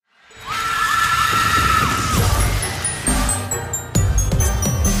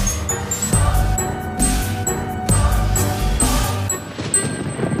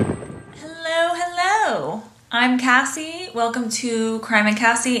I'm Cassie. Welcome to Crime and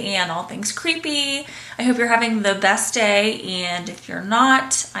Cassie and all things creepy. I hope you're having the best day, and if you're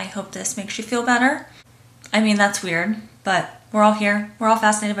not, I hope this makes you feel better. I mean, that's weird, but we're all here. We're all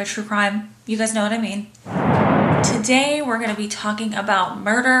fascinated by true crime. You guys know what I mean. Today, we're going to be talking about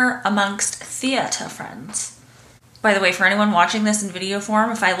murder amongst theater friends. By the way, for anyone watching this in video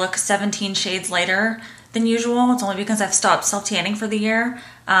form, if I look 17 shades lighter than usual, it's only because I've stopped self-tanning for the year.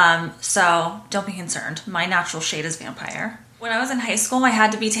 So don't be concerned. My natural shade is vampire. When I was in high school, I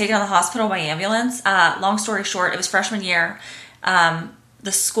had to be taken to the hospital by ambulance. Long story short, it was freshman year.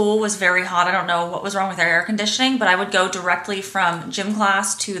 The school was very hot. I don't know what was wrong with their air conditioning, but I would go directly from gym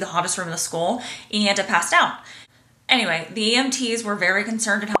class to the hottest room in the school, and I passed out. Anyway, the EMTs were very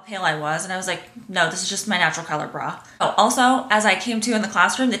concerned at how pale I was, and I was like, no, this is just my natural color, brah. Oh, also, as I came to in the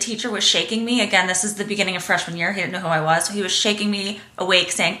classroom, the teacher was shaking me. Again, this is the beginning of freshman year. He didn't know who I was, so he was shaking me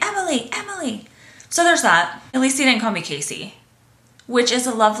awake saying, Emily, Emily. So there's that. At least he didn't call me Casey, which is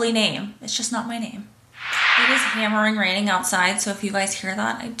a lovely name. It's just not my name. It is hammering raining outside, so if you guys hear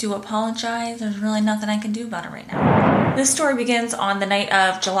that, I do apologize. There's really nothing I can do about it right now. This story begins on the night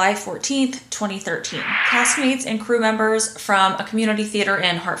of July 14th, 2013. Castmates and crew members from a community theater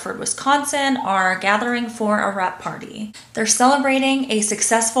in Hartford, Wisconsin are gathering for a rap party. They're celebrating a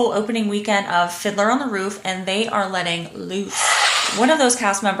successful opening weekend of Fiddler on the Roof, and they are letting loose. One of those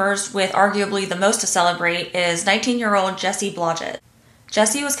cast members, with arguably the most to celebrate, is 19-year-old Jessie Blodgett.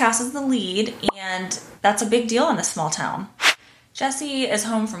 Jessie was cast as the lead, and that's a big deal in this small town. Jessie is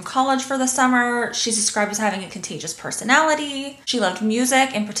home from college for the summer. She's described as having a contagious personality. She loved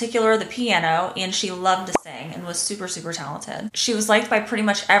music, in particular the piano, and she loved to sing and was super, super talented. She was liked by pretty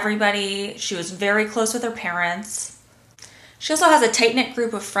much everybody. She was very close with her parents. She also has a tight-knit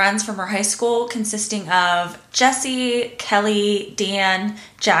group of friends from her high school consisting of Jessie, Kelly, Dan,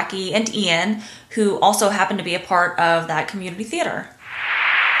 Jackie, and Ian, who also happen to be a part of that community theater.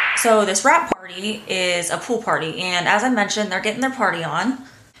 So this rap party is a pool party, and as I mentioned, they're getting their party on.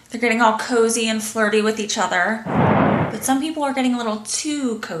 They're getting all cozy and flirty with each other, but some people are getting a little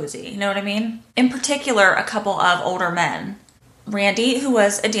too cozy, you know what I mean? In particular, a couple of older men. Randy, who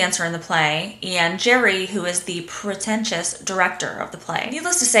was a dancer in the play, and Jerry, who is the pretentious director of the play.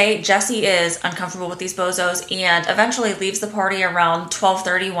 Needless to say, Jessie is uncomfortable with these bozos and eventually leaves the party around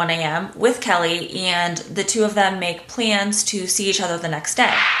 12:30, 1 a.m. with Kelly, and the two of them make plans to see each other the next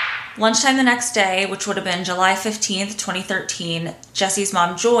day. Lunchtime the next day, which would have been July 15th, 2013, Jessie's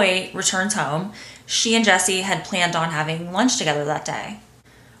mom, Joy, returns home. She and Jessie had planned on having lunch together that day.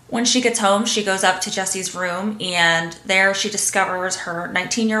 When she gets home, she goes up to Jessie's room, and there she discovers her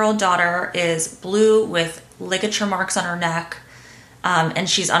 19-year-old daughter is blue with ligature marks on her neck, and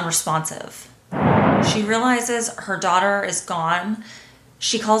she's unresponsive. She realizes her daughter is gone.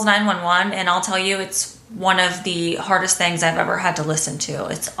 She calls 911, and I'll tell you, it's one of the hardest things I've ever had to listen to.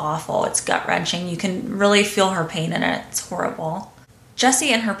 It's awful. It's gut-wrenching. You can really feel her pain in it. It's horrible.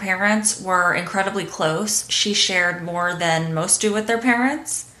 Jessie and her parents were incredibly close. She shared more than most do with their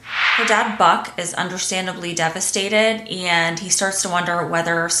parents. Her dad, Buck, is understandably devastated, and he starts to wonder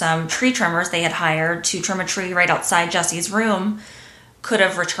whether some tree trimmers they had hired to trim a tree right outside Jessie's room could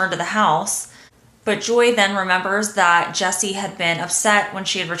have returned to the house. But Joy then remembers that Jessie had been upset when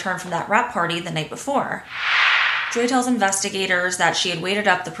she had returned from that rap party the night before. Joy tells investigators that she had waited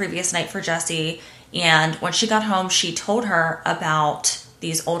up the previous night for Jessie, and when she got home, she told her about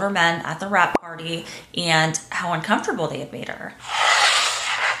these older men at the rap party and how uncomfortable they had made her.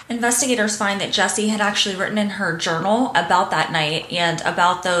 Investigators find that Jessie had actually written in her journal about that night and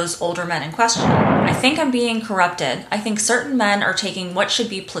about those older men in question. I think I'm being corrupted. I think certain men are taking what should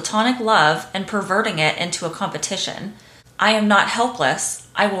be platonic love and perverting it into a competition. I am not helpless.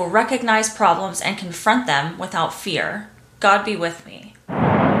 I will recognize problems and confront them without fear. God be with me.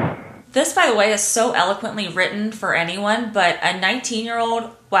 This, by the way, is so eloquently written for anyone, but a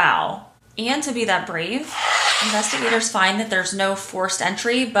 19-year-old, wow. And to be that brave. Investigators find that there's no forced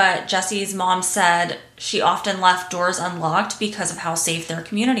entry, but Jessie's mom said she often left doors unlocked because of how safe their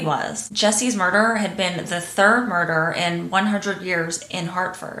community was. Jessie's murder had been the third murder in 100 years in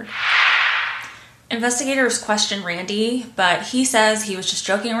Hartford. Investigators question Randy, but he says he was just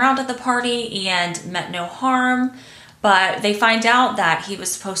joking around at the party and meant no harm. But they find out that he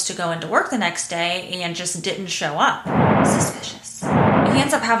was supposed to go into work the next day and just didn't show up. Suspicious. He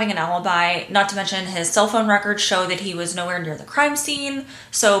ends up having an alibi, not to mention his cell phone records show that he was nowhere near the crime scene,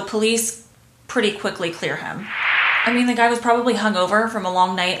 so police pretty quickly clear him. I mean, the guy was probably hungover from a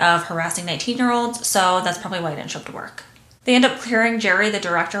long night of harassing 19-year-olds, so that's probably why he didn't show up to work. They end up clearing Jerry, the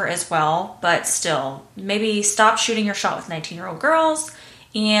director, as well, but still, maybe stop shooting your shot with 19-year-old girls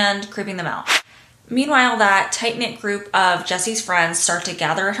and creeping them out. Meanwhile, that tight-knit group of Jessie's friends start to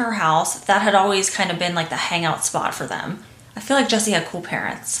gather at her house. That had always kind of been like the hangout spot for them. I feel like Jessie had cool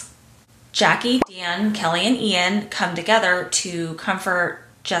parents. Jackie, Dan, Kelly, and Ian come together to comfort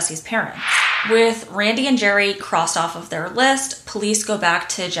Jessie's parents. With Randy and Jerry crossed off of their list, police go back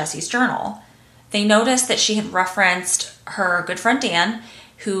to Jessie's journal. They notice that she had referenced her good friend Dan,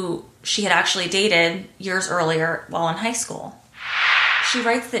 who she had actually dated years earlier while in high school. She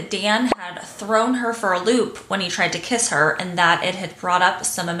writes that Dan had thrown her for a loop when he tried to kiss her and that it had brought up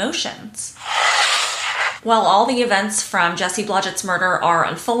some emotions. While all the events from Jessie Blodgett's murder are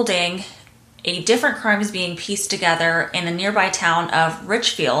unfolding, a different crime is being pieced together in the nearby town of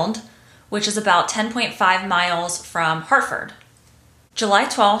Richfield, which is about 10.5 miles from Hartford. July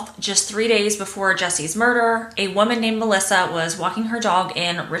 12th, just 3 days before Jessie's murder, a woman named Melissa was walking her dog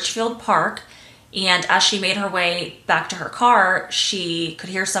in Richfield Park, and as she made her way back to her car, she could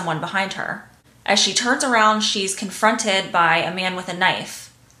hear someone behind her. As she turns around, she's confronted by a man with a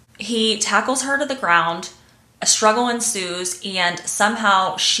knife. He tackles her to the ground, a struggle ensues, and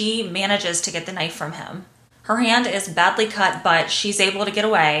somehow she manages to get the knife from him. Her hand is badly cut, but she's able to get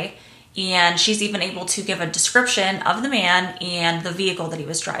away, and she's even able to give a description of the man and the vehicle that he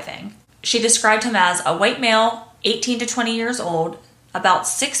was driving. She described him as a white male, 18 to 20 years old, about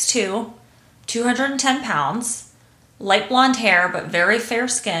 6'2", 210 pounds, light blonde hair but very fair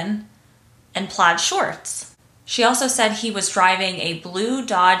skin, and plaid shorts. She also said he was driving a blue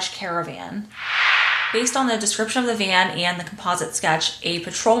Dodge Caravan. Based on the description of the van and the composite sketch, a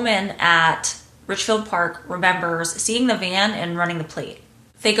patrolman at Richfield Park remembers seeing the van and running the plate.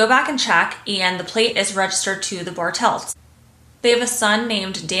 They go back and check, and the plate is registered to the Bartelts. They have a son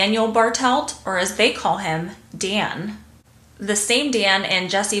named Daniel Bartelt, or as they call him, Dan. The same Dan in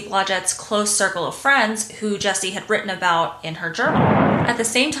Jessie Blodgett's close circle of friends who Jessie had written about in her journal. At the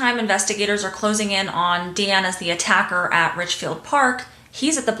same time, investigators are closing in on Dan as the attacker at Richfield Park.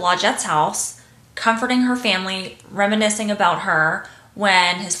 He's at the Blodgett's house, comforting her family, reminiscing about her,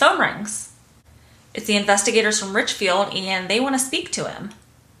 when his phone rings. It's the investigators from Richfield, and they want to speak to him.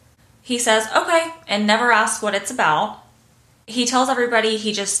 He says, okay, and never asks what it's about. He tells everybody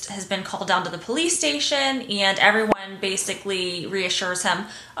he just has been called down to the police station, and everyone basically reassures him,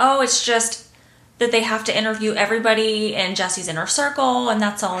 oh, it's just that they have to interview everybody in Jessie's inner circle, and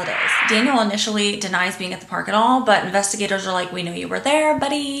that's all it is. Daniel initially denies being at the park at all, but investigators are like, we know you were there,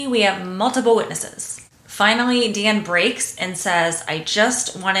 buddy. We have multiple witnesses. Finally, Dan breaks and says, I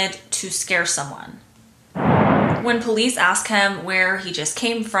just wanted to scare someone. When police ask him where he just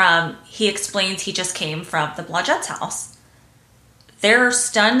came from, he explains he just came from the Blodgett's house. They're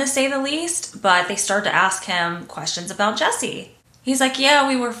stunned to say the least, but they start to ask him questions about Jessie. He's like, yeah,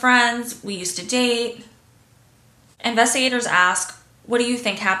 we were friends, we used to date. Investigators ask, what do you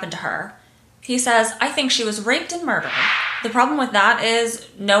think happened to her? He says, I think she was raped and murdered. The problem with that is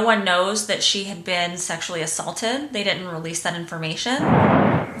no one knows that she had been sexually assaulted. They didn't release that information.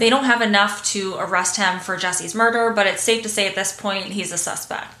 They don't have enough to arrest him for Jessie's murder, but it's safe to say at this point he's a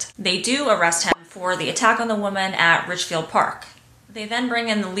suspect. They do arrest him for the attack on the woman at Richfield Park. They then bring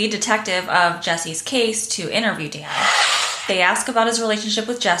in the lead detective of Jessie's case to interview Dan. They ask about his relationship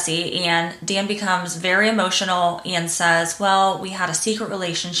with Jessie, and Dan becomes very emotional and says, well, we had a secret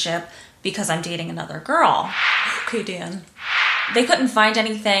relationship because I'm dating another girl. Okay, Dan. They couldn't find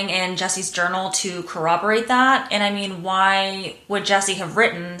anything in Jessie's journal to corroborate that, and I mean, why would Jessie have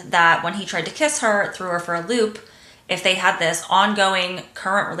written that when he tried to kiss her, threw her for a loop, if they had this ongoing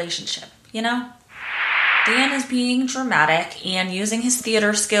current relationship, you know? Dan is being dramatic and using his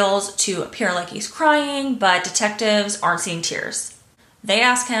theater skills to appear like he's crying, but detectives aren't seeing tears. They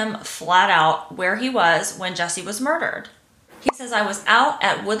ask him flat out where he was when Jessie was murdered. He says, I was out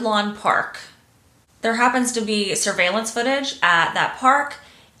at Woodlawn Park. There happens to be surveillance footage at that park,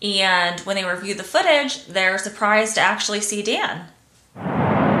 and when they review the footage, they're surprised to actually see Dan.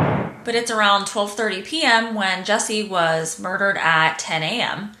 But it's around 12:30 p.m. when Jessie was murdered at 10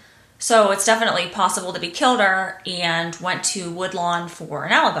 a.m., so it's definitely possible that he killed her and went to Woodlawn for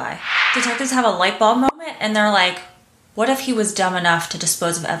an alibi. Detectives have a light bulb moment, and they're like, what if he was dumb enough to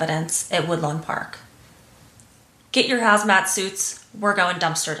dispose of evidence at Woodlawn Park? Get your hazmat suits, we're going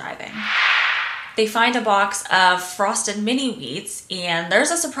dumpster diving. They find a box of frosted mini wheats, and there's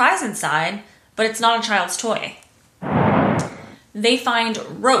a surprise inside, but it's not a child's toy. They find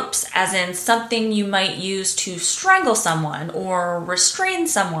ropes, as in something you might use to strangle someone or restrain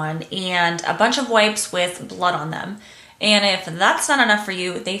someone, and a bunch of wipes with blood on them. And if that's not enough for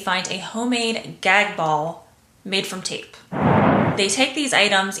you, they find a homemade gag ball made from tape. They take these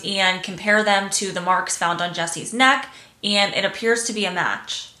items and compare them to the marks found on Jessie's neck, and it appears to be a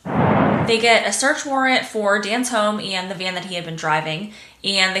match. They get a search warrant for Dan's home and the van that he had been driving,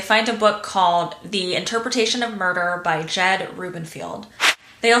 and they find a book called The Interpretation of Murder by Jed Rubenfield.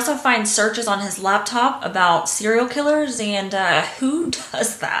 They also find searches on his laptop about serial killers, and who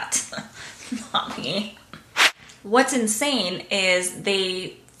does that? Not me. What's insane is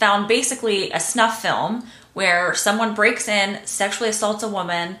they found basically a snuff film where someone breaks in, sexually assaults a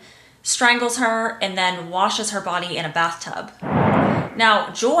woman, strangles her, and then washes her body in a bathtub.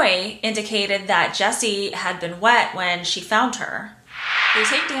 Now, Joy indicated that Jessie had been wet when she found her. They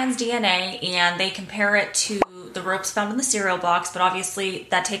take Dan's DNA and they compare it to the ropes found in the cereal box, but obviously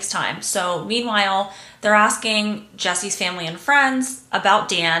that takes time. So meanwhile, they're asking Jessie's family and friends about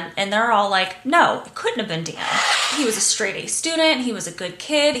Dan, and they're all like, no, it couldn't have been Dan. He was a straight A student, he was a good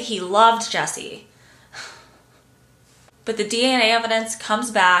kid, he loved Jessie. But the DNA evidence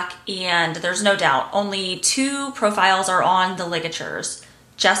comes back, and there's no doubt, only 2 profiles are on the ligatures,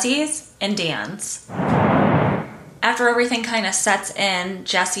 Jessie's and Dan's. After everything kind of sets in,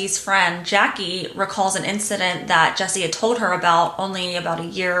 Jessie's friend, Jackie, recalls an incident that Jessie had told her about only about a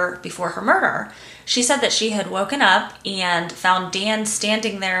year before her murder. She said that she had woken up and found Dan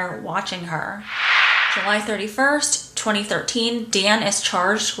standing there watching her. July 31st, 2013, Dan is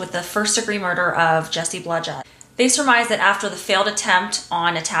charged with the first-degree murder of Jessie Blodgett. They surmise that after the failed attempt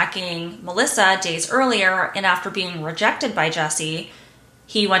on attacking Melissa days earlier, and after being rejected by Jessie,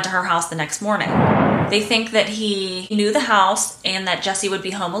 he went to her house the next morning. They think that he knew the house and that Jessie would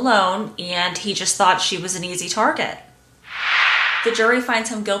be home alone, and he just thought she was an easy target. The jury finds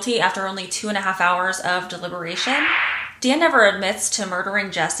him guilty after only 2.5 hours of deliberation. Dan never admits to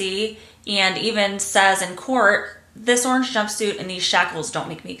murdering Jessie, and even says in court, "This orange jumpsuit and these shackles don't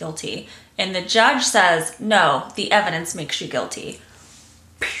make me guilty." And the judge says, "No, the evidence makes you guilty."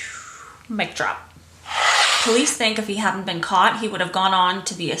 Mic drop. Police think if he hadn't been caught, he would have gone on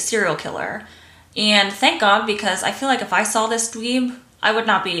to be a serial killer. And thank God, because I feel like if I saw this dweeb, I would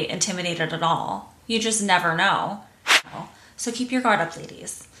not be intimidated at all. You just never know. So keep your guard up,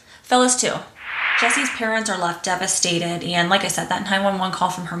 ladies. Fellas too. Jessie's parents are left devastated, and like I said, that 911 call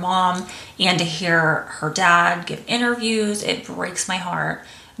from her mom and to hear her dad give interviews, it breaks my heart.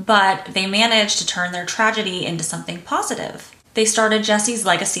 But they managed to turn their tragedy into something positive. They started Jessie's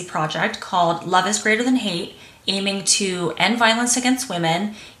legacy project called Love is Greater Than Hate, aiming to end violence against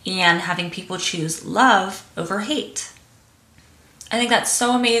women and having people choose love over hate. I think that's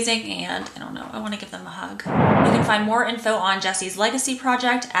so amazing, and I don't know, I want to give them a hug. You can find more info on Jessie's legacy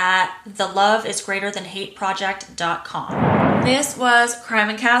project at theloveisgreaterthanhateproject.com. This was Crime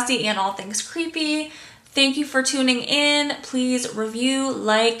and Cassie and all things creepy. Thank you for tuning in. Please review,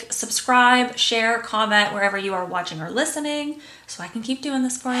 like, subscribe, share, comment wherever you are watching or listening so I can keep doing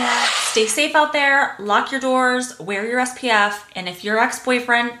this for you. Stay safe out there, lock your doors, wear your SPF, and if your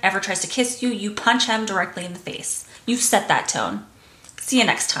ex-boyfriend ever tries to kiss you, you punch him directly in the face. You set that tone. See you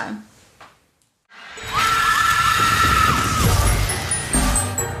next time.